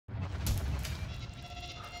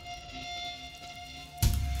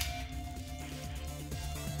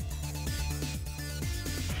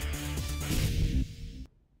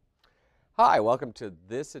Hi, welcome to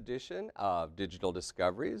this edition of Digital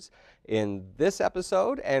Discoveries. In this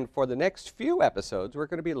episode, and for the next few episodes, we're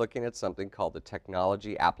going to be looking at something called the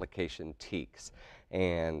Technology Application TEKS.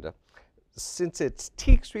 And since it's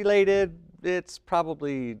TEKS related, it's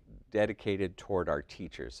probably dedicated toward our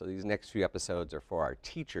teachers. So these next few episodes are for our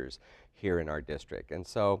teachers here in our district. And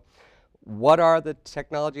so what are the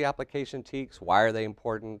technology application TEKS? Why are they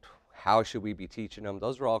important? How should we be teaching them?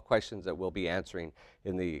 Those are all questions that we'll be answering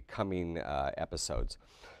in the coming episodes.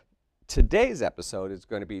 Today's episode is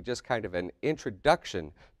going to be just kind of an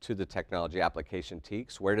introduction to the technology application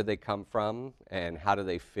TEKS. Where do they come from and how do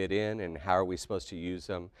they fit in and how are we supposed to use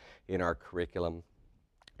them in our curriculum?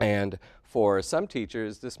 And for some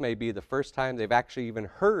teachers, this may be the first time they've actually even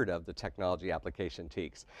heard of the technology application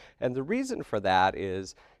TEKS. And the reason for that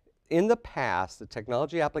is in the past, the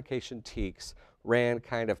technology application TEKS ran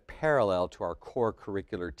kind of parallel to our core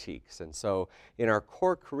curricular TEKS. And so in our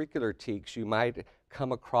core curricular TEKS, you might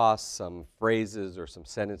come across some phrases or some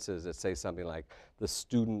sentences that say something like, the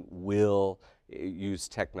student will use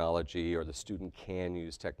technology or the student can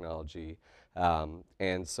use technology.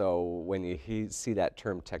 And so when you see that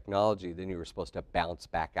term technology, then you were supposed to bounce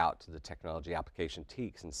back out to the technology application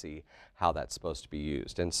TEKS and see how that's supposed to be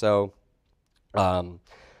used. And so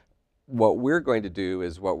what we're going to do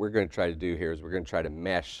is what we're going to try to do here is we're going to try to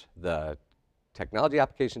mesh the technology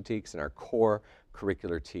application TEKS and our core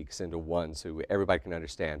curricular TEKS into one so everybody can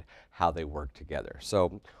understand how they work together.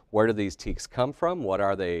 So where do these TEKS come from? What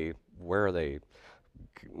are they? Where are they?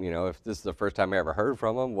 You know, if this is the first time I ever heard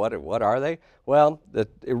from them, what are they? Well, the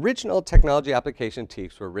original technology application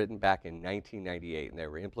TEKS were written back in 1998 and they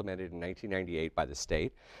were implemented in 1998 by the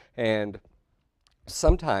state. And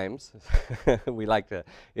sometimes we like to,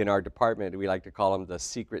 in our department, we like to call them the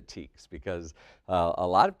secret TEKS because a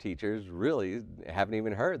lot of teachers really haven't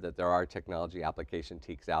even heard that there are technology application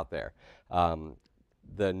TEKS out there.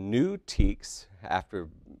 The new TEKS, after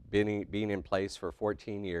being in place for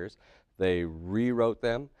 14 years, they rewrote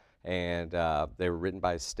them and they were written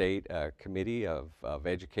by a state committee of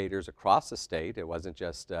educators across the state. It wasn't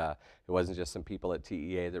just some people at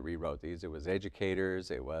TEA that rewrote these. It was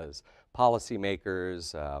educators, it was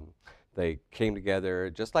policymakers. They came together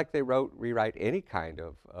just like they rewrite any kind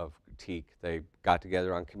of TEK. They got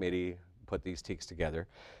together on committee, put these TEKs together.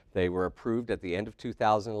 They were approved at the end of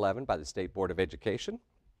 2011 by the State Board of Education.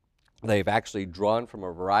 They've actually drawn from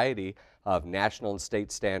a variety of national and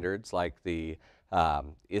state standards like the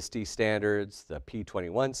ISTE standards, the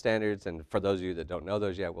P21 standards, and for those of you that don't know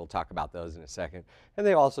those yet, we'll talk about those in a second. And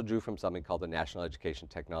they also drew from something called the National Education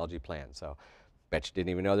Technology Plan. So bet you didn't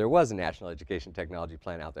even know there was a National Education Technology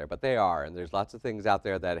Plan out there, but they are, and there's lots of things out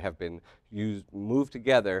there that have been moved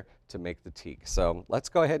together to make the TEK. So let's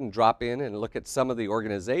go ahead and drop in and look at some of the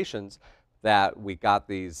organizations that we got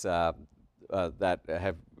these that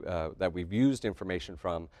we've used information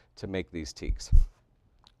from to make these TEKs.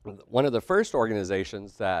 One of the first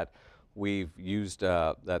organizations that we've used,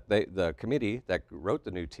 the committee that wrote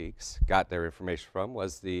the new TEKs got their information from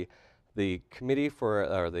was the committee for,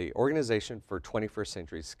 or the Organization for 21st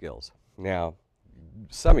Century Skills. Now,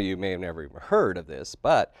 some of you may have never even heard of this,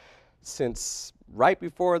 but since right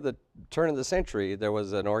before the turn of the century, there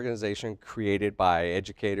was an organization created by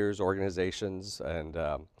educators, organizations, and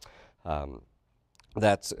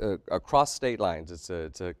that's across state lines.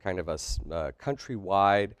 It's a kind of a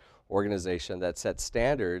countrywide organization that sets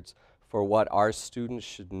standards for what our students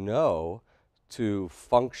should know to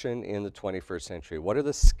function in the 21st century. What are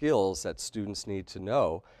the skills that students need to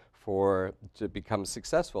know to become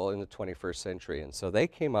successful in the 21st century? And so they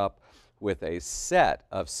came up with a set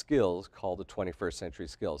of skills called the 21st century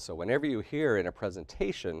skills. So whenever you hear in a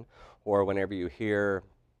presentation or whenever you hear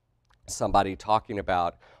somebody talking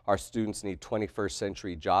about our students need 21st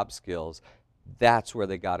century job skills, that's where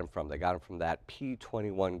they got them from. They got them from that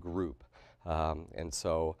P21 group. And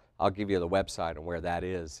so I'll give you the website and where that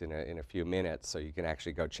is in a few minutes so you can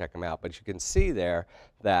actually go check them out. But you can see there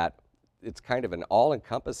that it's kind of an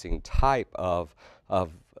all-encompassing type of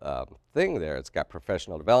thing there. It's got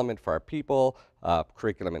professional development for our people,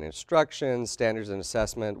 curriculum and instruction, standards and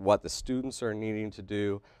assessment, what the students are needing to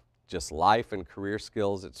do, just life and career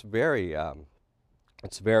skills. It's very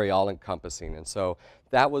all-encompassing. And so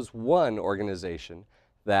that was one organization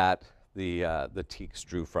that the TEKs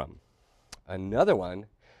drew from. Another one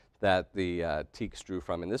that the TEKs drew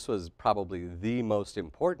from, and this was probably the most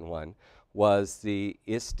important one, was the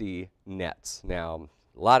ISTE NETs. Now,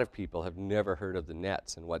 a lot of people have never heard of the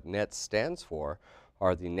NETs, and what NETs stands for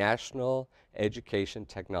are the National Education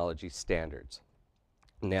Technology Standards.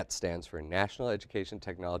 NET stands for National Education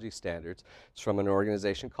Technology Standards. It's from an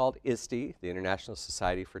organization called ISTE, the International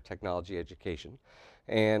Society for Technology Education.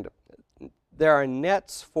 And there are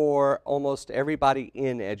nets for almost everybody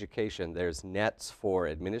in education. There's nets for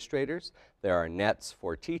administrators, there are nets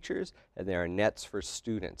for teachers, and there are nets for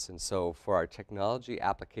students. And so for our technology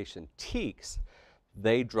application TEKS,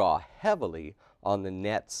 they draw heavily on the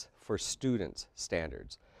nets for students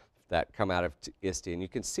standards that come out of ISTE. And you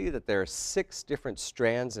can see that there are 6 different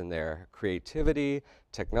strands in there: creativity,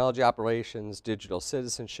 technology operations, digital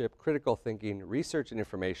citizenship, critical thinking, research and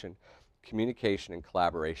information, communication, and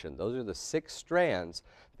collaboration. Those are the 6 strands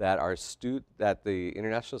that that the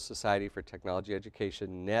International Society for Technology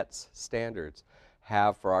Education NETS standards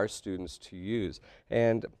have for our students to use.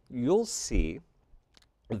 And you'll see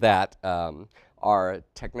that our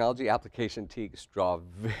technology application TEKS draw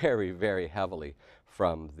very, very heavily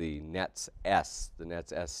from the NETS S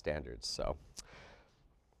standards.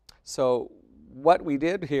 So what we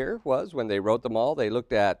did here was, when they wrote them all, they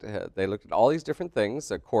looked at all these different things,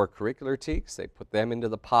 the core curricular TEKS, they put them into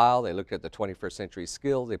the pile. They looked at the 21st century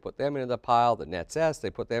skills, they put them into the pile. The NETS S, they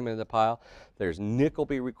put them into the pile. There's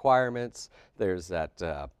Nickleby requirements. There's that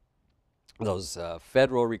those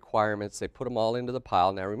federal requirements. They put them all into the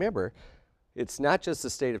pile. Now remember, it's not just the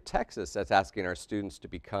state of Texas that's asking our students to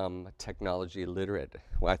become technology literate.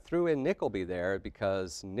 Well, I threw in Nickleby there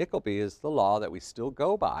because Nickleby is the law that we still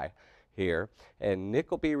go by here, and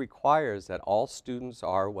Nickleby requires that all students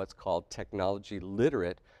are what's called technology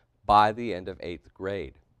literate by the end of 8th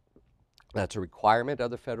grade. That's a requirement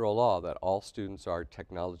of the federal law, that all students are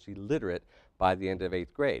technology literate by the end of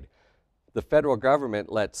 8th grade. The federal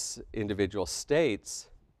government lets individual states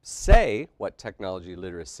say what technology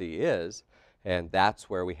literacy is, and that's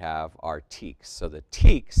where we have our TEKS. So the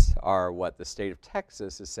TEKS are what the state of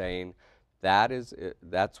Texas is saying.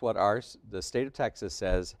 That's what the state of Texas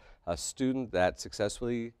says a student that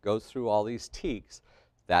successfully goes through all these TEKS,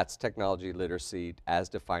 that's technology literacy as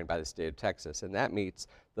defined by the state of Texas, and that meets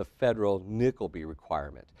the federal Nickleby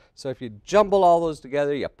requirement. So if you jumble all those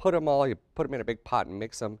together, you put them in a big pot and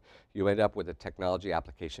mix them, you end up with a technology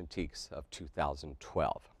application TEKS of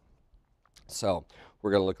 2012. So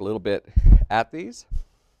we're going to look a little bit at these.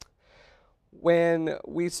 When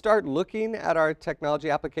we start looking at our technology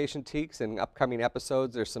application TEKS in upcoming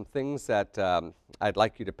episodes, there's some things that I'd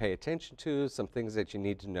like you to pay attention to, some things that you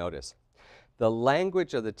need to notice. The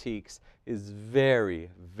language of the TEKS is very,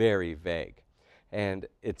 very vague, and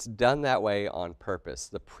it's done that way on purpose.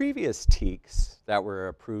 The previous TEKS that were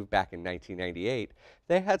approved back in 1998,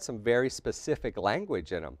 they had some very specific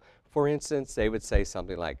language in them. For instance, they would say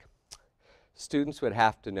something like, students would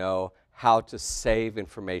have to know how to save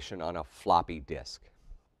information on a floppy disk.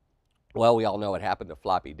 Well, we all know what happened to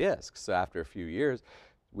floppy disks. So after a few years,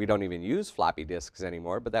 we don't even use floppy disks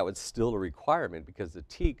anymore, but that was still a requirement because the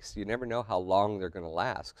TEKS, you never know how long they're going to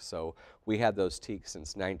last. So we had those TEKS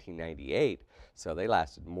since 1998, so they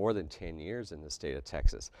lasted more than 10 years in the state of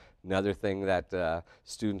Texas. Another thing that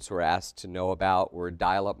students were asked to know about were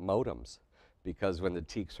dial-up modems, because when the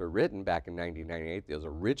TEKS were written back in 1998, those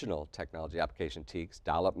original technology application TEKS,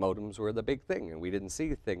 dial-up modems were the big thing, and we didn't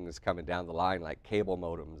see things coming down the line like cable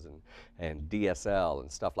modems and DSL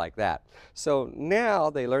and stuff like that. So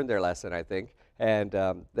now they learned their lesson, I think, and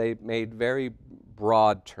they made very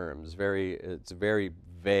broad terms, it's very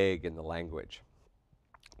vague in the language.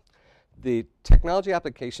 The technology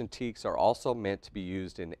application TEKS are also meant to be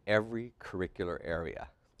used in every curricular area.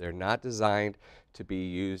 They're not designed to be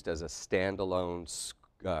used as a standalone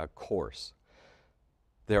course.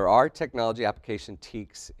 There are technology application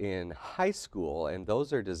TEKS in high school, and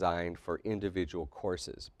those are designed for individual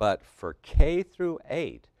courses. But for K through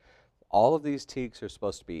 8, all of these TEKS are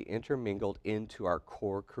supposed to be intermingled into our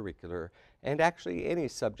core curricular and actually any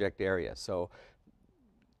subject area. So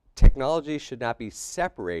technology should not be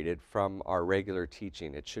separated from our regular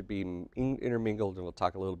teaching. It should be intermingled, and we'll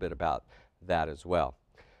talk a little bit about that as well.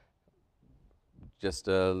 Just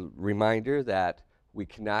a reminder that we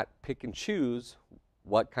cannot pick and choose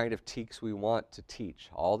what kind of TEKS we want to teach.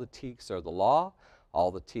 All the TEKS are the law.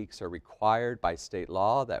 All the TEKS are required by state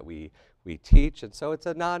law that we teach, and so it's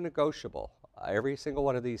a non-negotiable. Every single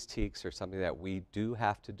one of these TEKS are something that we do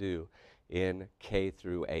have to do in K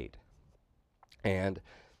through 8. And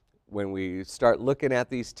when we start looking at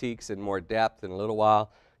these TEKS in more depth in a little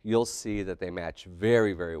while, you'll see that they match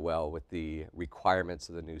very, very well with the requirements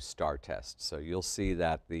of the new STAR test. So you'll see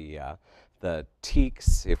that the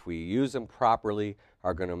TEKS, if we use them properly,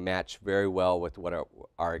 are going to match very well with what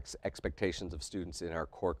our expectations of students in our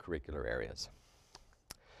core curricular areas.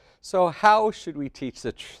 So how should we teach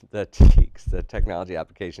the TEKS, the technology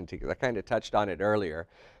application TEKS? I kind of touched on it earlier,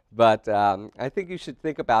 but I think you should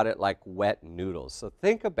think about it like wet noodles. So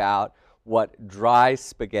think about what dry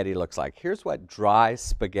spaghetti looks like. Here's what dry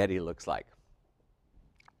spaghetti looks like.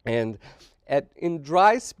 And in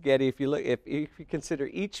dry spaghetti, if you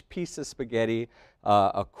consider each piece of spaghetti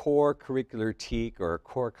a core curricular TEK or a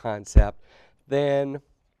core concept, then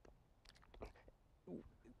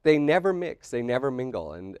they never mix, they never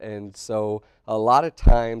mingle. And so a lot of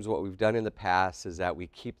times what we've done in the past is that we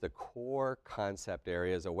keep the core concept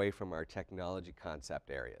areas away from our technology concept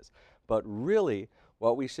areas. But really,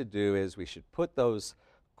 what we should do is we should put those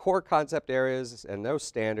core concept areas and those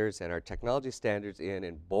standards and our technology standards in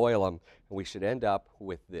and boil them, and we should end up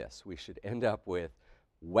with this. We should end up with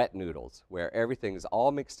wet noodles, where everything is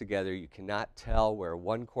all mixed together. You cannot tell where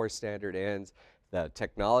one core standard ends. The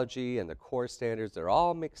technology and the core standards, they're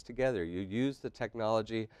all mixed together. You use the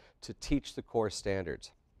technology to teach the core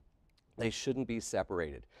standards. They shouldn't be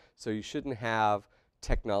separated. So you shouldn't have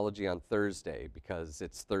technology on Thursday because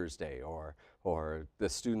it's Thursday, or the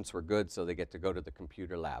students were good so they get to go to the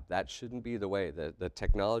computer lab. That shouldn't be the way. The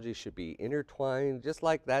technology should be intertwined, just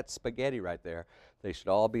like that spaghetti right there. They should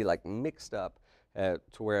all be like mixed up to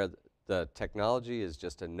where the technology is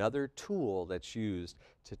just another tool that's used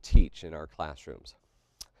to teach in our classrooms.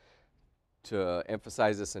 To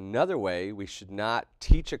emphasize this another way, we should not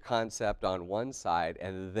teach a concept on one side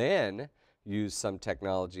and then use some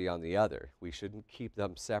technology on the other. We shouldn't keep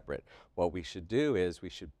them separate. What we should do is we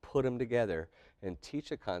should put them together and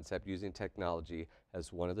teach a concept using technology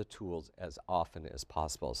as one of the tools as often as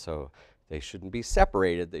possible. So they shouldn't be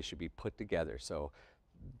separated, they should be put together. So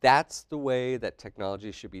that's the way that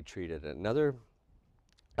technology should be treated. Another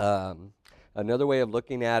way of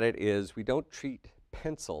looking at it is we don't treat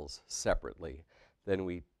pencils separately than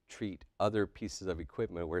we treat other pieces of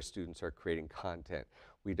equipment where students are creating content.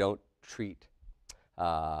 We don't treat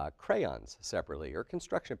crayons separately or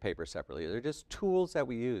construction paper separately. They're just tools that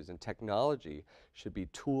we use, and technology should be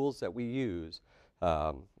tools that we use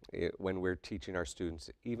when we're teaching our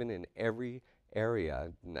students, even in every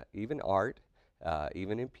area, even art,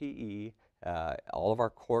 even in PE, all of our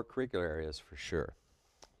core curricular areas for sure.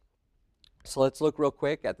 So let's look real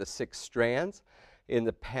quick at the 6 strands. In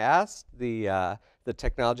the past, the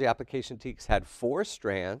technology application TEKS had 4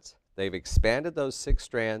 strands. They've expanded those 6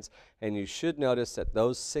 strands, and you should notice that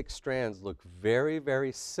those 6 strands look very,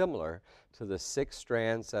 very similar to the 6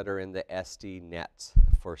 strands that are in the SD nets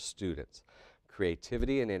for students.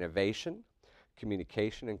 Creativity and innovation,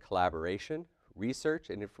 communication and collaboration, research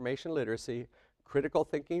and information literacy, critical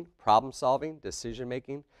thinking, problem solving, decision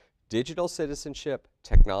making, digital citizenship,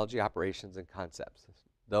 technology operations, and concepts.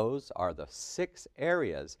 Those are the 6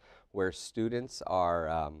 areas where students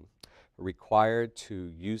are required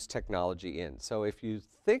to use technology in. So if you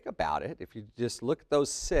think about it, if you just look at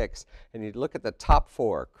those 6 and you look at the top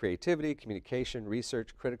 4, creativity, communication,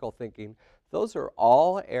 research, critical thinking, those are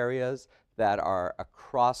all areas that are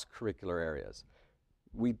across curricular areas.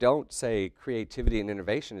 We don't say creativity and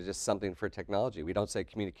innovation is just something for technology. We don't say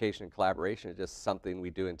communication and collaboration is just something we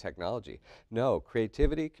do in technology. No,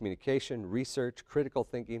 creativity, communication, research, critical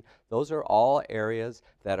thinking, those are all areas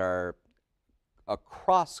that are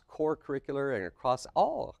across core curricular and across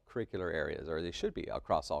all curricular areas, or they should be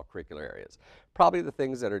across all curricular areas. Probably the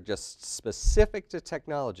things that are just specific to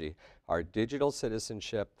technology are digital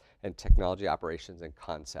citizenship and technology operations and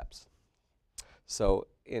concepts. So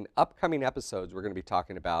in upcoming episodes, we're going to be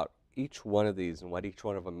talking about each one of these and what each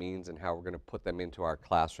one of them means and how we're going to put them into our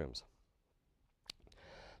classrooms.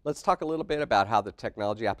 Let's talk a little bit about how the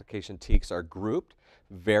technology application TEKS are grouped,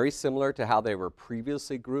 very similar to how they were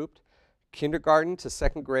previously grouped. Kindergarten to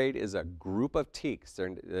 2nd grade is a group of TEKS.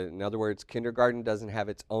 In other words, kindergarten doesn't have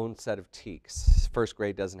its own set of TEKS. 1st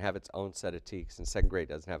grade doesn't have its own set of TEKS, and 2nd grade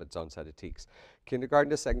doesn't have its own set of TEKS. Kindergarten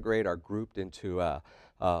to 2nd grade are grouped into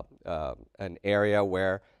an area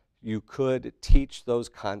where you could teach those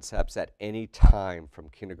concepts at any time from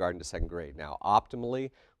kindergarten to 2nd grade. Now,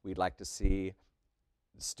 optimally, we'd like to see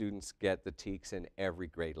students get the TEKS in every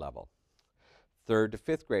grade level. 3rd to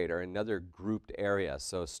 5th grade are another grouped area,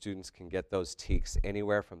 so students can get those TEKS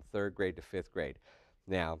anywhere from 3rd grade to 5th grade.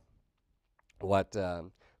 Now, what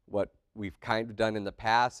we've kind of done in the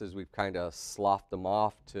past is we've kind of sloughed them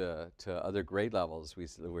off to other grade levels.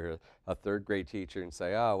 We're a 3rd grade teacher and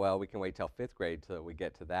say, oh, well, we can wait till 5th grade till we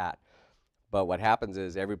get to that. But what happens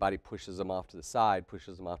is everybody pushes them off to the side,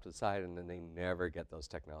 and then they never get those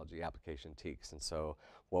technology application TEKS. And so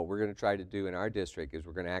what we're going to try to do in our district is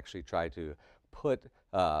we're going to actually try to put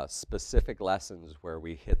specific lessons where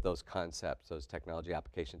we hit those concepts, those technology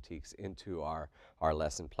application TEKS, into our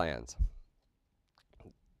lesson plans.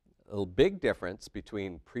 A big difference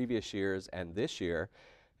between previous years and this year,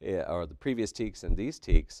 or the previous TEKS and these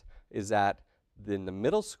TEKS, is that in the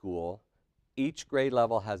middle school, each grade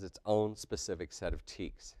level has its own specific set of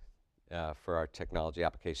TEKS for our technology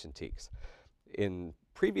application TEKS. In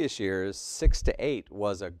previous years, 6 to 8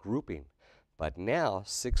 was a grouping, but now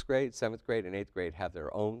 6th grade, 7th grade, and 8th grade have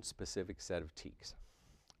their own specific set of TEKS.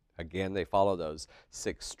 Again, they follow those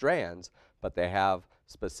 6 strands, but they have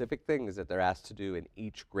specific things that they're asked to do in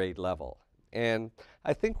each grade level. And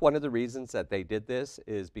I think one of the reasons that they did this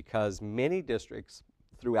is because many districts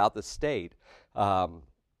throughout the state kind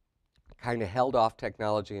of held off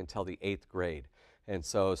technology until the 8th grade. And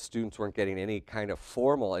so students weren't getting any kind of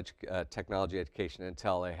formal technology education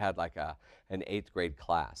until they had like an 8th grade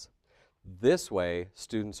class. This way,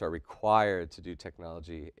 students are required to do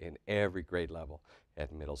technology in every grade level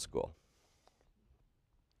at middle school.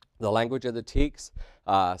 The language of the TEKS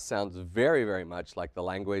sounds very, very much like the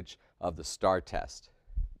language of the STAR test.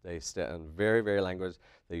 They sound very, very language.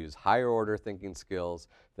 They use higher order thinking skills.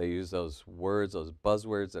 They use those words, those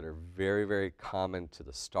buzzwords that are very, very common to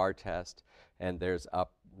the STAR test. And there's a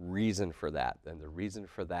reason for that. And the reason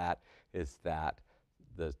for that is that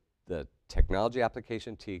the technology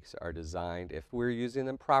application TEKS are designed, if we're using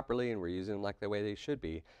them properly and we're using them like the way they should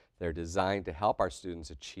be, they're designed to help our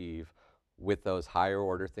students achieve with those higher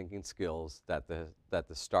order thinking skills that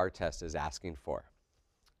the STAR test is asking for.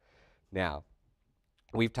 Now,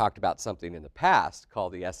 we've talked about something in the past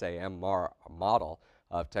called the SAM model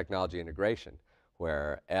of technology integration,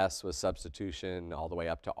 where S was substitution all the way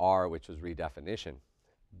up to R, which was redefinition.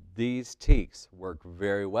 These TEKS work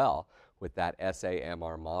very well with that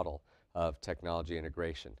SAMR model of technology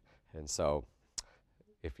integration. And so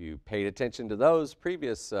if you paid attention to those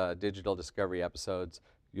previous digital discovery episodes,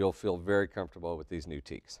 you'll feel very comfortable with these new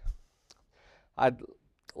TEKS. I'd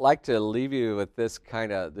like to leave you with this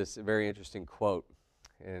very interesting quote.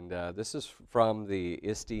 And this is from the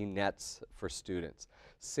ISTE Nets for Students.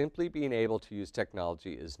 Simply being able to use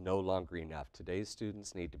technology is no longer enough. Today's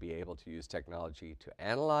students need to be able to use technology to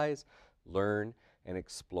analyze, learn, and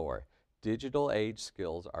explore. Digital age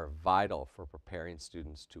skills are vital for preparing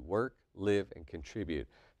students to work, live, and contribute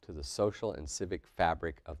to the social and civic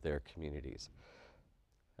fabric of their communities.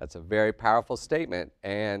 That's a very powerful statement,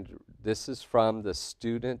 and this is from the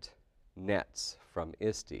student nets from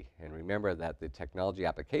ISTE. And remember that the technology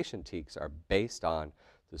application TEKS are based on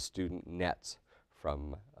the student nets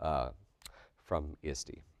from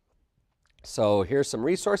ISTE. So here's some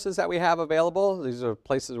resources that we have available. These are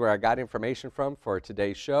places where I got information from for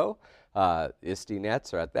today's show. ISTE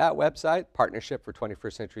nets are at that website. Partnership for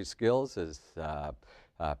 21st Century Skills is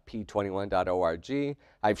p21.org.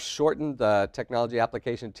 I've shortened the technology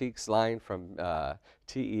application TEKS line from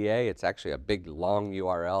TEA. It's actually a big long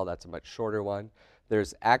URL. That's a much shorter one.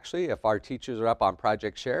 There's actually, if our teachers are up on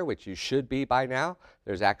Project Share, which you should be by now,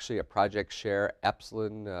 there's actually a Project Share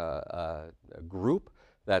Epsilon group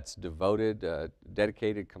that's devoted,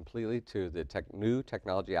 dedicated completely to the new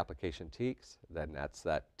technology application TEKS. Then that's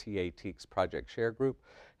that TA TEKS Project Share group.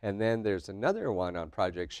 And then there's another one on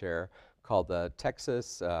Project Share called the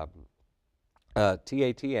Texas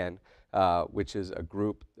TATN, which is a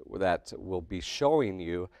group that will be showing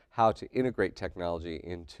you how to integrate technology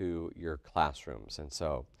into your classrooms. And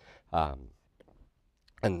so, and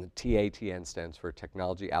the TATN stands for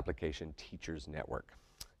Technology Application Teachers Network.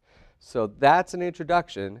 So that's an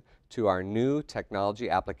introduction to our new technology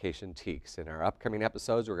application TEKS. In our upcoming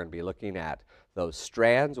episodes, we're going to be looking at those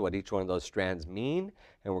strands, what each one of those strands mean,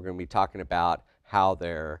 and we're going to be talking about how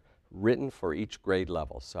they're written for each grade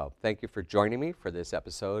level. So thank you for joining me for this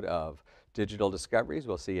episode of Digital Discoveries.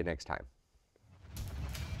 We'll see you next time.